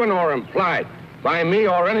 given or implied by me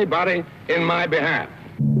or anybody in my behalf.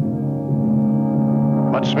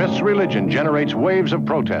 But Smith's religion generates waves of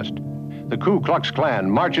protest. The Ku Klux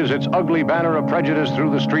Klan marches its ugly banner of prejudice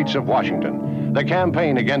through the streets of Washington. The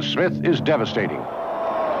campaign against Smith is devastating.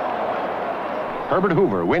 Herbert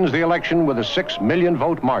Hoover wins the election with a 6 million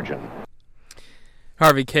vote margin.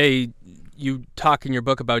 Harvey K., you talk in your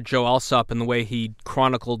book about Joe Alsop and the way he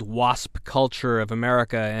chronicled WASP culture of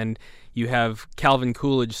America, and you have Calvin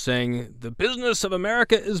Coolidge saying, "The business of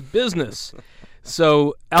America is business."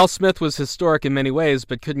 So Al Smith was historic in many ways,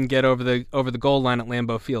 but couldn't get over the goal line at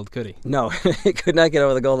Lambeau Field, could he? No, he could not get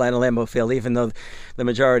over the goal line at Lambeau Field, even though the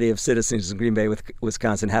majority of citizens in Green Bay,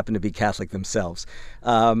 Wisconsin, happen to be Catholic themselves.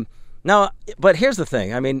 Now, but here's the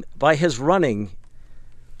thing. I mean, by his running,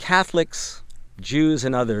 Catholics, Jews,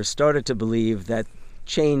 and others started to believe that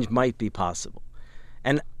change might be possible.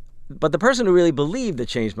 But the person who really believed that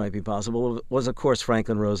change might be possible was, of course,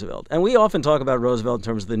 Franklin Roosevelt. And we often talk about Roosevelt in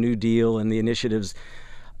terms of the New Deal and the initiatives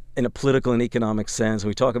in a political and economic sense.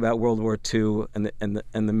 We talk about World War II and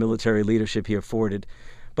the military leadership he afforded.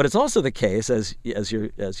 But it's also the case, as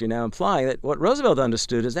you're now implying, that what Roosevelt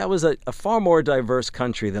understood is that was a far more diverse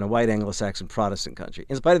country than a white Anglo-Saxon Protestant country,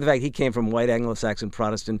 in spite of the fact he came from a white Anglo-Saxon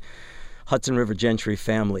Protestant Hudson River gentry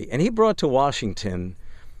family. And he brought to Washington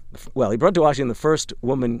the first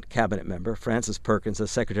woman cabinet member, Frances Perkins,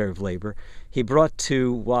 as Secretary of Labor. He brought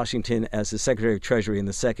to Washington as the Secretary of Treasury in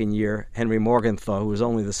the second year Henry Morgenthau, who was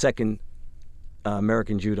only the second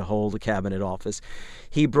American Jew to hold a cabinet office.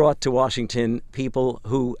 He brought to Washington people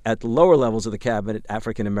who, at the lower levels of the cabinet,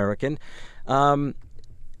 African American.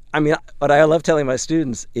 What I love telling my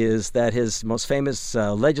students is that his most famous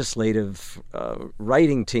legislative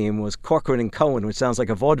writing team was Corcoran and Cohen, which sounds like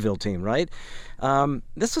a vaudeville team, right?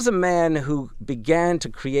 This was a man who began to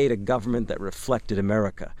create a government that reflected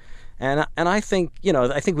America. And I think,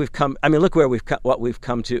 we've come, look where what we've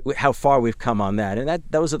come to, how far we've come on that. And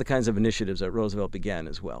those are the kinds of initiatives that Roosevelt began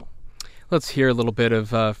as well. Let's hear a little bit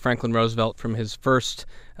of Franklin Roosevelt from his first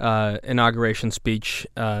inauguration speech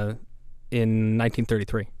in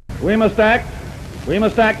 1933. We must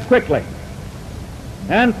act quickly.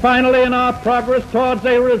 And finally, in our progress towards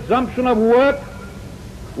a resumption of work,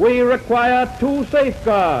 we require two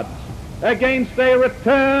safeguards against a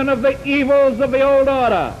return of the evils of the old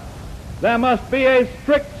order. There must be a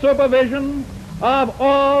strict supervision of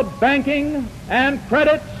all banking and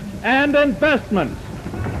credits and investments.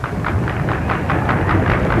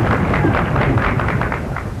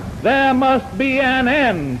 There must be an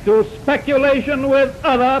end to speculation with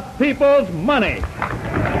other people's money.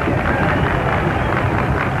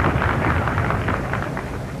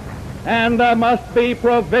 And there must be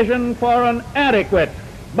provision for an adequate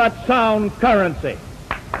but sound currency.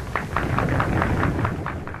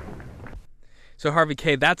 So, Harvey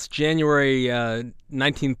K., that's January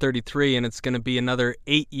 1933, and it's going to be another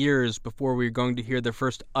 8 years before we're going to hear the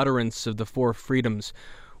first utterance of the Four Freedoms.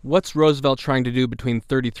 What's Roosevelt trying to do between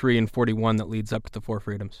 33 and 41 that leads up to the Four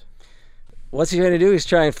Freedoms? What's he trying to do? He's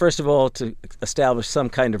trying, first of all, to establish some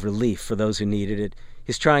kind of relief for those who needed it.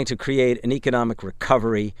 He's trying to create an economic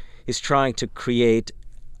recovery. He's trying to create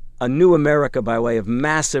a new America by way of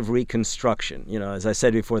massive reconstruction. As I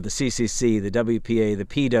said before, the CCC, the WPA, the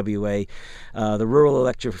PWA, the Rural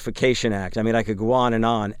Electrification Act. I could go on.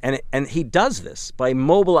 And he does this by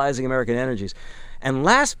mobilizing American energies. And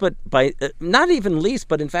last, but by not even least,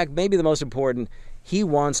 but in fact maybe the most important, he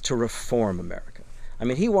wants to reform America.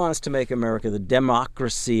 He wants to make America the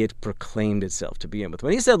democracy it proclaimed itself to begin with.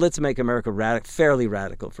 When he said, let's make America fairly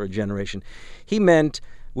radical for a generation, he meant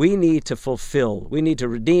we need to fulfill, we need to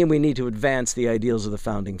redeem, we need to advance the ideals of the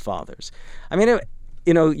Founding Fathers.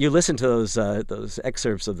 You listen to those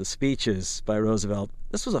excerpts of the speeches by Roosevelt.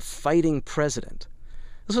 This was a fighting president.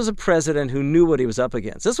 This was a president who knew what he was up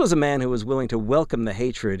against. This was a man who was willing to welcome the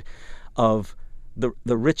hatred of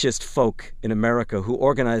the richest folk in America who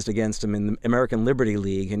organized against him in the American Liberty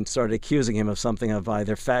League and started accusing him of something of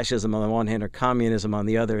either fascism on the one hand or communism on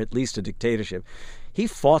the other, at least a dictatorship. He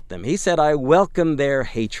fought them. He said, I welcome their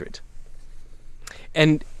hatred.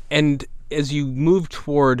 And as you move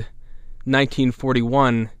toward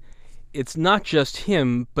 1941, it's not just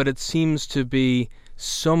him, but it seems to be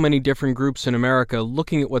so many different groups in America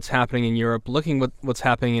looking at what's happening in Europe, looking at what's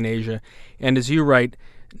happening in Asia. And as you write,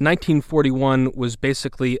 1941 was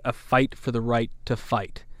basically a fight for the right to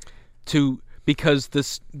fight. Because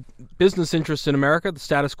this business interest in America, the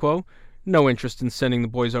status quo, no interest in sending the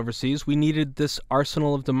boys overseas. We needed this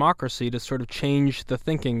arsenal of democracy to sort of change the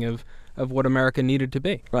thinking of what America needed to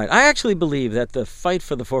be. Right. I actually believe that the fight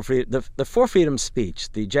for the Four Freedoms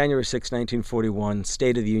speech, the January 6, 1941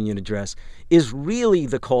 State of the Union address, is really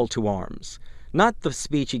the call to arms, not the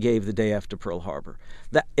speech he gave the day after Pearl Harbor.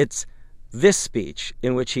 It's this speech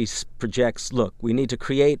in which he projects, look, we need to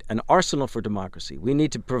create an arsenal for democracy. We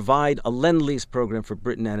need to provide a Lend-Lease program for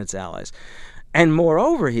Britain and its allies. And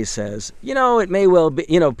moreover, he says, it may well be,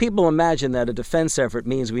 people imagine that a defense effort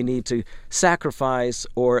means we need to sacrifice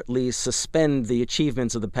or at least suspend the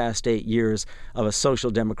achievements of the past 8 years of a social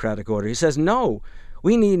democratic order. He says, no,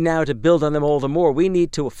 we need now to build on them all the more. We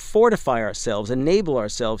need to fortify ourselves, enable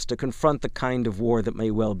ourselves to confront the kind of war that may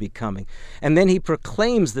well be coming. And then he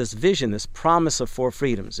proclaims this vision, this promise of 4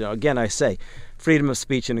 freedoms. Again, I say, freedom of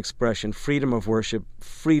speech and expression, freedom of worship,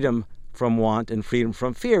 freedom from want, and freedom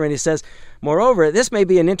from fear. And he says, moreover, this may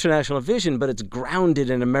be an international vision, but it's grounded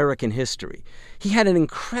in American history. He had an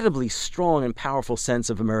incredibly strong and powerful sense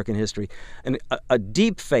of American history, and a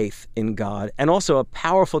deep faith in God, and also a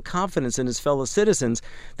powerful confidence in his fellow citizens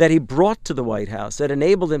that he brought to the White House, that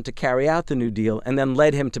enabled him to carry out the New Deal, and then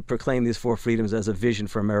led him to proclaim these 4 freedoms as a vision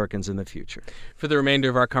for Americans in the future. For the remainder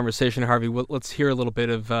of our conversation, Harvey, let's hear a little bit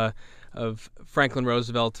of Franklin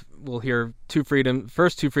Roosevelt. We'll hear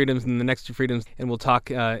first 2 freedoms and the next 2 freedoms, and we'll talk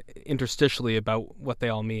interstitially about what they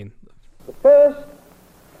all mean. The first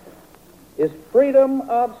is freedom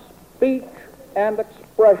of speech and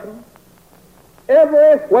expression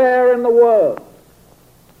everywhere in the world.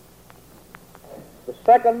 The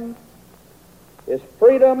second is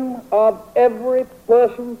freedom of every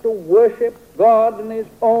person to worship God in his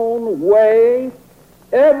own way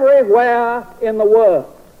everywhere in the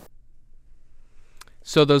world.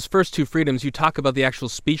 So those first 2 freedoms, you talk about the actual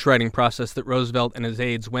speech-writing process that Roosevelt and his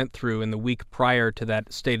aides went through in the week prior to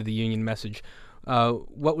that State of the Union message.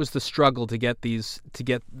 What was the struggle to get this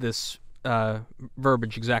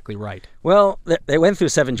verbiage exactly right? Well, they went through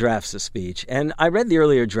 7 drafts of speech, and I read the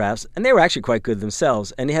earlier drafts, and they were actually quite good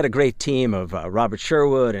themselves. And he had a great team of Robert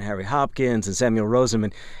Sherwood and Harry Hopkins and Samuel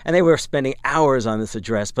Rosenman, and they were spending hours on this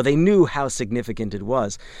address, but they knew how significant it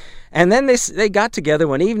was. And then they got together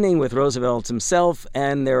one evening with Roosevelt himself,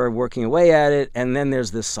 and they were working away at it, and then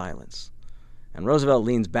there's this silence. And Roosevelt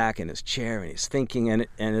leans back in his chair, and he's thinking, and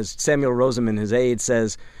as Samuel Rosenman, his aide,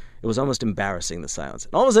 says, it was almost embarrassing, the silence.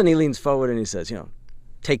 And all of a sudden he leans forward and he says,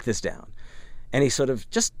 take this down. And he sort of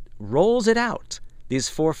just rolls it out, these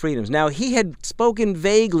 4 freedoms. Now, he had spoken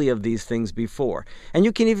vaguely of these things before, and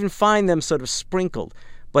you can even find them sort of sprinkled,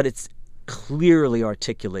 but it's clearly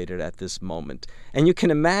articulated at this moment. And you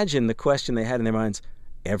can imagine the question they had in their minds,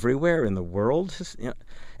 everywhere in the world?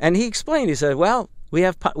 And he explained, he said, well,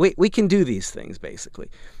 we can do these things, basically.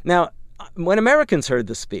 Now, when Americans heard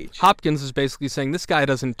the speech, Hopkins is basically saying this guy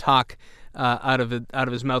doesn't talk out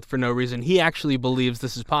of his mouth for no reason. He actually believes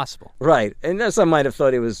this is possible. Right, and some might have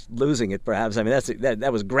thought he was losing it, perhaps. I mean,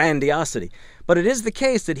 that was grandiosity. But it is the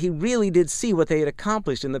case that he really did see what they had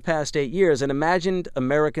accomplished in the past 8 years and imagined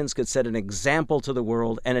Americans could set an example to the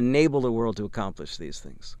world and enable the world to accomplish these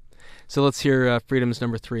things. So let's hear freedoms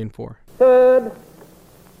number 3 and 4. Third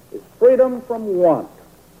is freedom from want,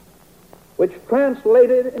 which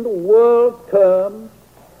translated into world terms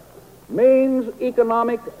means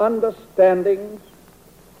economic understandings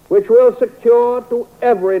which will secure to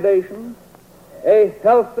every nation a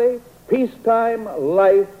healthy, peacetime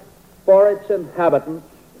life for its inhabitants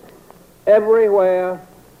everywhere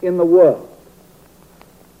in the world.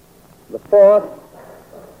 The fourth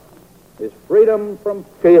is freedom from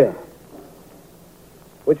fear,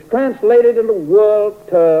 which translated into world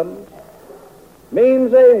terms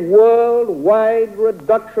means a worldwide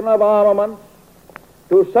reduction of armaments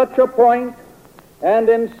to such a point and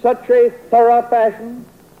in such a thorough fashion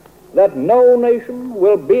that no nation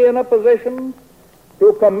will be in a position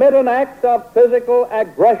to commit an act of physical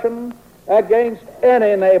aggression against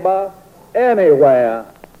any neighbor anywhere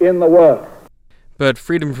in the world. But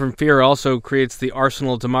freedom from fear also creates the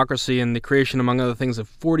arsenal of democracy and the creation, among other things, of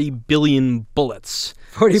 40 billion bullets.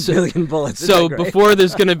 40 billion bullets. So before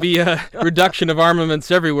there's going to be a reduction of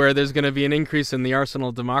armaments everywhere, there's going to be an increase in the arsenal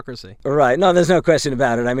of democracy. Right. No, there's no question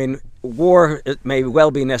about it. I mean, war may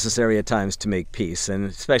well be necessary at times to make peace, and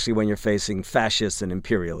especially when you're facing fascists and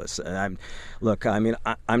imperialists. I'm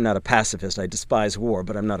not a pacifist. I despise war,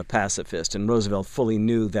 but I'm not a pacifist. And Roosevelt fully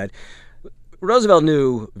knew that Roosevelt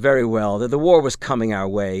knew very well that the war was coming our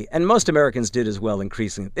way, and most Americans did as well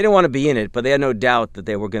increasingly. They didn't want to be in it, but they had no doubt that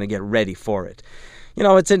they were going to get ready for it. You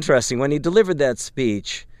know, it's interesting. When he delivered that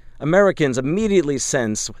speech, Americans immediately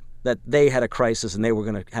sensed that they had a crisis and they were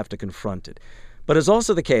going to have to confront it. But it's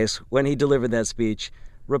also the case, when he delivered that speech,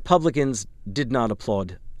 Republicans did not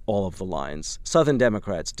applaud all of the lines. Southern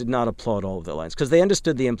Democrats did not applaud all of the lines because they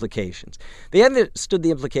understood the implications. They understood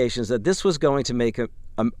the implications that this was going to make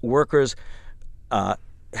workers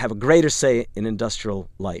have a greater say in industrial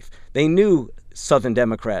life. They knew, Southern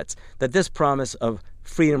Democrats, that this promise of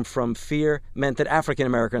freedom from fear meant that African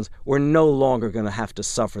Americans were no longer going to have to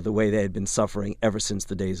suffer the way they had been suffering ever since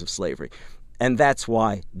the days of slavery. And that's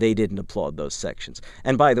why they didn't applaud those sections.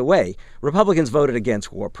 And by the way, Republicans voted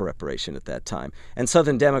against war preparation at that time. And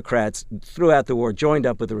Southern Democrats, throughout the war, joined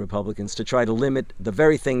up with the Republicans to try to limit the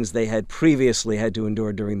very things they had previously had to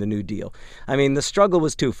endure during the New Deal. I mean, the struggle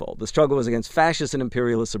was twofold. The struggle was against fascists and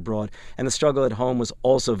imperialists abroad, and the struggle at home was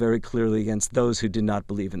also very clearly against those who did not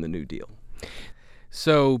believe in the New Deal.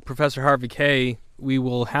 So, Professor Harvey Kaye, we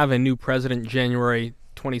will have a new president January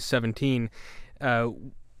 2017.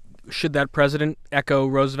 Should that president echo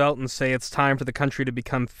Roosevelt and say it's time for the country to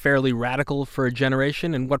become fairly radical for a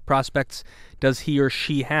generation? And what prospects does he or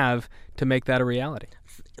she have to make that a reality?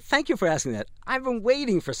 Thank you for asking that. I've been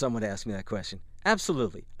waiting for someone to ask me that question.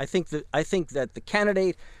 Absolutely. I think that the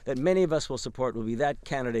candidate that many of us will support will be that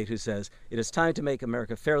candidate who says it is time to make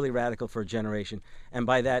America fairly radical for a generation. And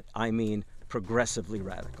by that, I mean progressively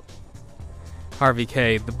radical. Harvey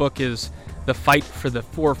Kaye. The book is The Fight for the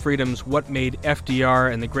Four Freedoms, What Made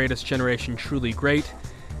FDR and the Greatest Generation Truly Great.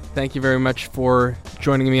 Thank you very much for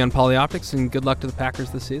joining me on Polyoptics, and good luck to the Packers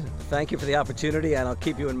this season. Thank you for the opportunity, and I'll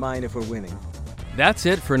keep you in mind if we're winning. That's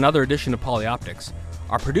it for another edition of Polyoptics.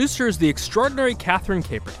 Our producer is the extraordinary Catherine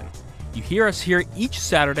Caperton. You hear us here each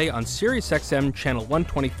Saturday on SiriusXM Channel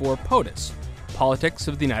 124 POTUS, Politics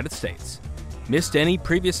of the United States. Missed any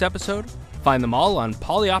previous episode? Find them all on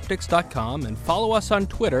polyoptics.com and follow us on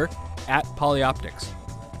Twitter @Polyoptics.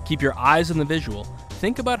 Keep your eyes on the visual,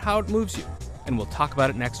 think about how it moves you, and we'll talk about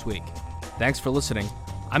it next week. Thanks for listening.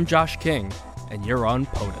 I'm Josh King, and you're on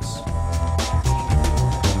POTUS.